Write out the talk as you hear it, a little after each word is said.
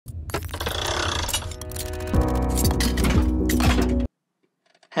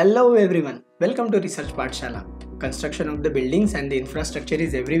Hello everyone, welcome to Research Pathshala. Construction of the buildings and the infrastructure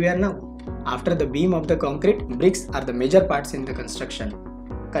is everywhere now. After the beam of the concrete, bricks are the major parts in the construction.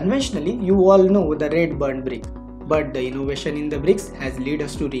 Conventionally, you all know the red burnt brick, but the innovation in the bricks has led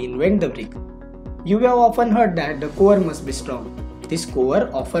us to reinvent the brick. You have often heard that the core must be strong. This core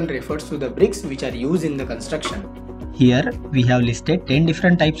often refers to the bricks which are used in the construction. Here we have listed 10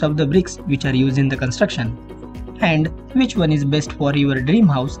 different types of the bricks which are used in the construction, and which one is best for your dream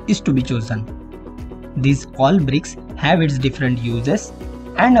house is to be chosen. These all bricks have its different uses,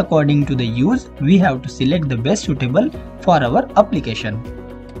 and according to the use we have to select the best suitable for our application.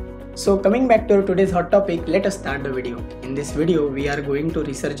 So coming back to today's hot topic, let us start the video. In this video we are going to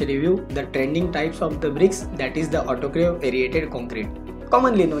research review the trending types of the bricks, that is the autoclaved aerated concrete,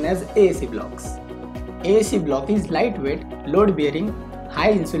 commonly known as AAC blocks. AAC block is lightweight, load-bearing,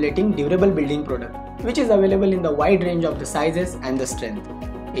 high-insulating durable building product which is available in the wide range of the sizes and the strength.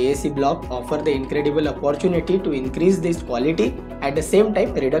 AAC block offer the incredible opportunity to increase this quality, at the same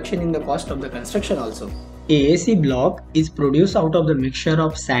time reduction in the cost of the construction also. AAC block is produced out of the mixture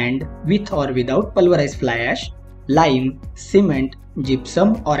of sand with or without pulverized fly ash, lime, cement,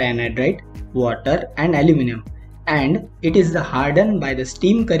 gypsum or anhydrite, water and aluminium, and it is hardened by the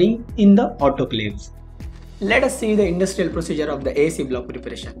steam currying in the autoclaves. Let us see the industrial procedure of the AAC block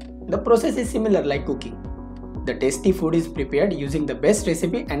preparation. The process is similar like cooking. The tasty food is prepared using the best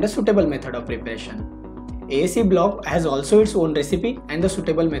recipe and a suitable method of preparation. AAC block has also its own recipe and the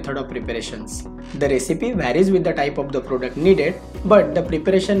suitable method of preparations. The recipe varies with the type of the product needed, but the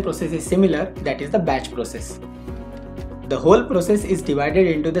preparation process is similar, that is the batch process. The whole process is divided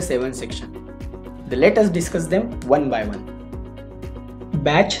into the 7 sections. Let us discuss them one by one.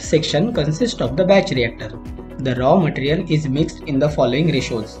 Batch section consists of the batch reactor. The raw material is mixed in the following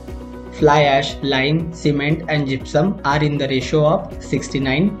ratios. Fly ash, lime, cement and gypsum are in the ratio of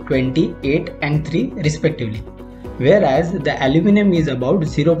 69, 20, 8 and 3 respectively, whereas the aluminium is about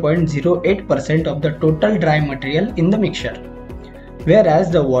 0.08% of the total dry material in the mixture, whereas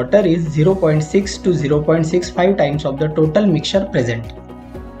the water is 0.6 to 0.65 times of the total mixture present.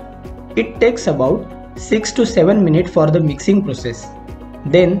 It takes about 6 to 7 minutes for the mixing process.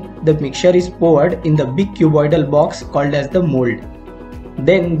 Then the mixture is poured in the big cuboidal box called as the mold.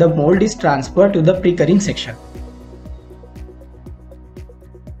 Then the mold is transferred to the pre-currying section.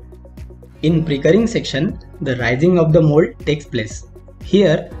 In pre-currying section, the rising of the mold takes place.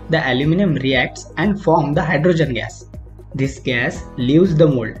 Here the aluminium reacts and forms the hydrogen gas. This gas leaves the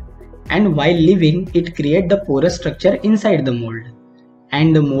mold, and while leaving it creates the porous structure inside the mold,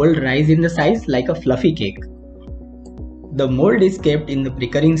 and the mold rises in the size like a fluffy cake. The mold is kept in the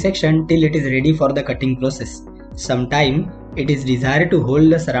pre-currying section till it is ready for the cutting process. Sometimes it is desired to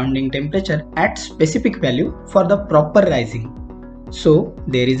hold the surrounding temperature at specific value for the proper rising. So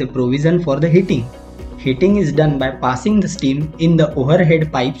there is a provision for the heating. Heating is done by passing the steam in the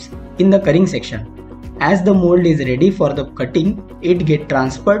overhead pipes in the currying section. As the mold is ready for the cutting, it gets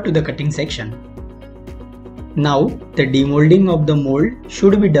transferred to the cutting section. Now the demolding of the mold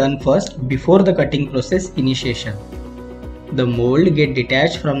should be done first before the cutting process initiation. The mold gets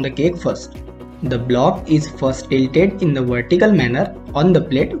detached from the cake first. The block is first tilted in the vertical manner on the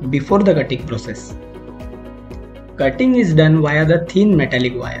plate before the cutting process. Cutting is done via the thin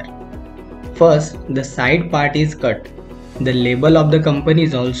metallic wire. First, the side part is cut. The label of the company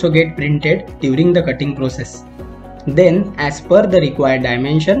is also get printed during the cutting process. Then, as per the required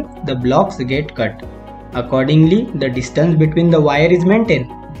dimension, the blocks get cut. Accordingly, the distance between the wire is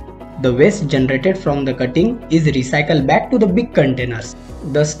maintained. The waste generated from the cutting is recycled back to the big containers.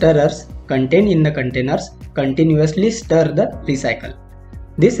 The stirrers contained in the containers continuously stir the recycle.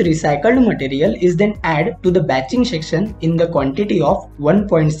 This recycled material is then added to the batching section in the quantity of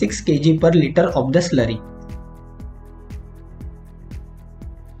 1.6 kg per liter of the slurry.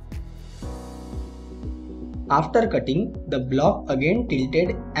 After cutting, the block again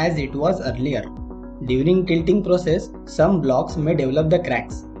tilted as it was earlier. During tilting process, some blocks may develop the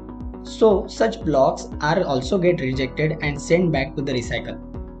cracks. So such blocks are also get rejected and sent back to the recycle.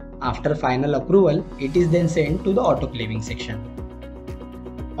 After final approval, it is then sent to the autoclaving section.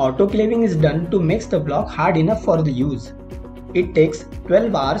 Autoclaving is done to make the block hard enough for the use. It takes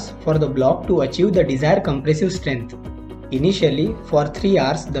 12 hours for the block to achieve the desired compressive strength. Initially, for 3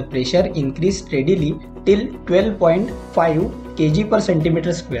 hours, the pressure increased steadily till 12.5 kg per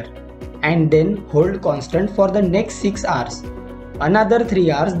centimeter square, and then hold constant for the next 6 hours. Another 3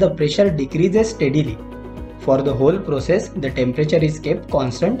 hours, the pressure decreases steadily. For the whole process, the temperature is kept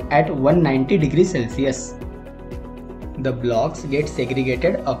constant at 190 degrees Celsius. The blocks get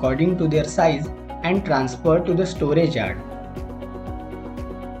segregated according to their size and transferred to the storage yard.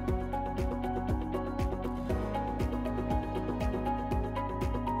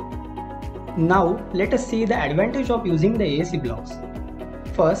 Now let us see the advantage of using the AAC blocks.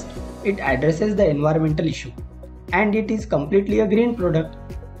 First, it addresses the environmental issue, and it is completely a green product.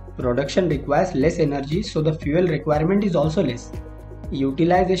 Production requires less energy, so the fuel requirement is also less.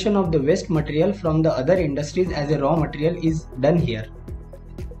 Utilization of the waste material from the other industries as a raw material is done here.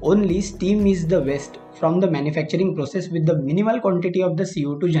 Only steam is the waste from the manufacturing process with the minimal quantity of the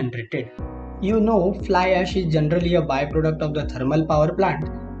CO2 generated. You know, fly ash is generally a byproduct of the thermal power plant,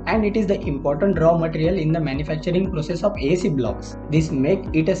 and it is the important raw material in the manufacturing process of AAC blocks. This makes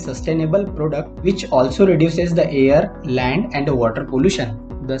it a sustainable product which also reduces the air, land and water pollution.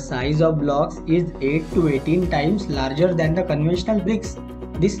 The size of blocks is 8 to 18 times larger than the conventional bricks.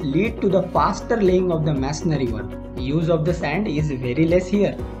 This leads to the faster laying of the masonry work. Use of the sand is very less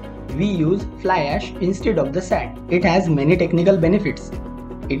here. We use fly ash instead of the sand. It has many technical benefits.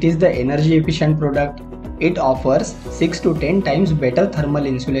 It is the energy efficient product. It offers 6 to 10 times better thermal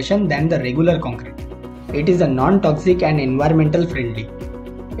insulation than the regular concrete. It is a non-toxic and environmental friendly.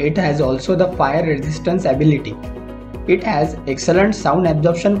 It has also the fire resistance ability. It has excellent sound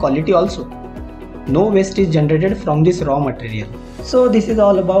absorption quality also. No waste is generated from this raw material. So this is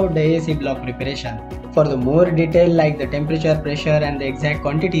all about the AAC block preparation. For the more detail like the temperature, pressure and the exact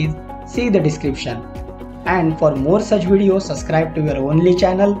quantities, see the description. And for more such videos, subscribe to your only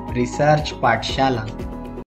channel, Research Pathshala.